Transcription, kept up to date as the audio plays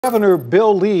Governor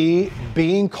Bill Lee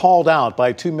being called out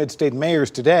by two mid-state mayors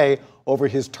today over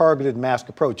his targeted mask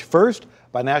approach. First,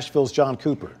 by Nashville's John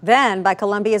Cooper. Then by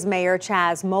Columbia's Mayor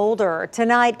Chaz Molder.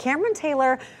 Tonight, Cameron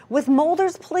Taylor with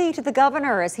Molder's plea to the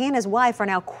governor as he and his wife are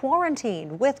now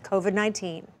quarantined with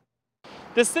COVID-19.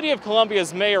 The city of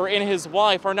Columbia's mayor and his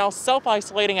wife are now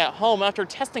self-isolating at home after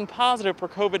testing positive for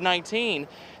COVID-19.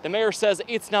 The mayor says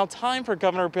it's now time for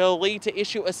Governor Bill Lee to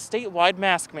issue a statewide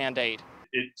mask mandate.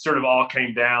 It sort of all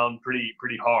came down pretty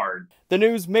hard. The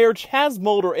news: Mayor Chaz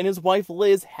Molder and his wife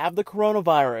Liz have the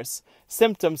coronavirus.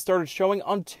 Symptoms started showing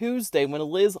on Tuesday when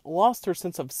Liz lost her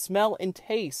sense of smell and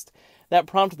taste. That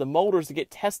prompted the Molders to get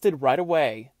tested right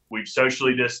away. We've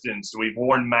socially distanced, we've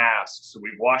worn masks,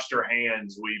 we've washed our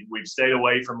hands, we've stayed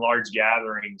away from large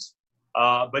gatherings.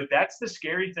 But that's the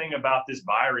scary thing about this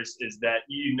virus, is that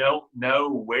you don't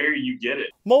know where you get it.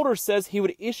 Molder says he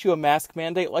would issue a mask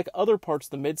mandate like other parts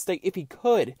of the mid-state if he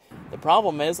could. The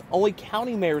problem is only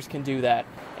county mayors can do that.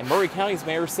 And Murray County's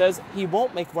mayor says he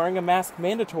won't make wearing a mask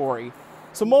mandatory.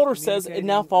 So Molder says it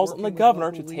now falls on the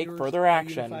governor to take further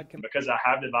action. Because I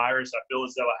have the virus, I feel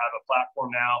as though I have a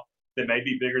platform now that may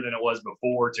be bigger than it was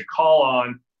before to call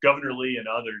on Governor Lee and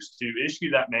others to issue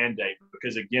that mandate,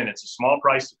 because again, it's a small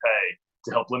price to pay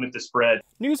to help limit the spread.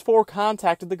 News 4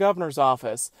 contacted the governor's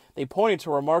office. They pointed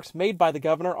to remarks made by the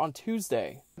governor on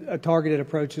Tuesday. A targeted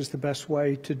approach is the best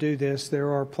way to do this.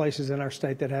 There are places in our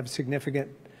state that have significant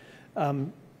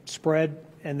spread,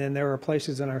 and then there are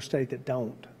places in our state that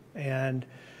don't. And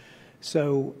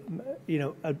so, you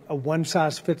know, a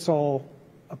one-size-fits-all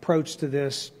approach to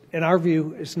this, in our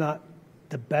view, is not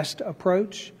the best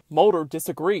approach. Molder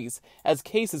disagrees as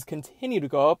cases continue to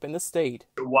go up in the state.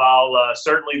 While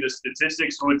certainly the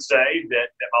statistics would say that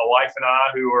my wife and I,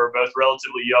 who are both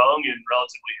relatively young and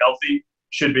relatively healthy,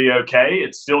 should be okay,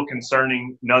 it's still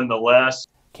concerning nonetheless.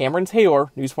 Cameron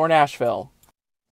Taylor, News 4 Nashville.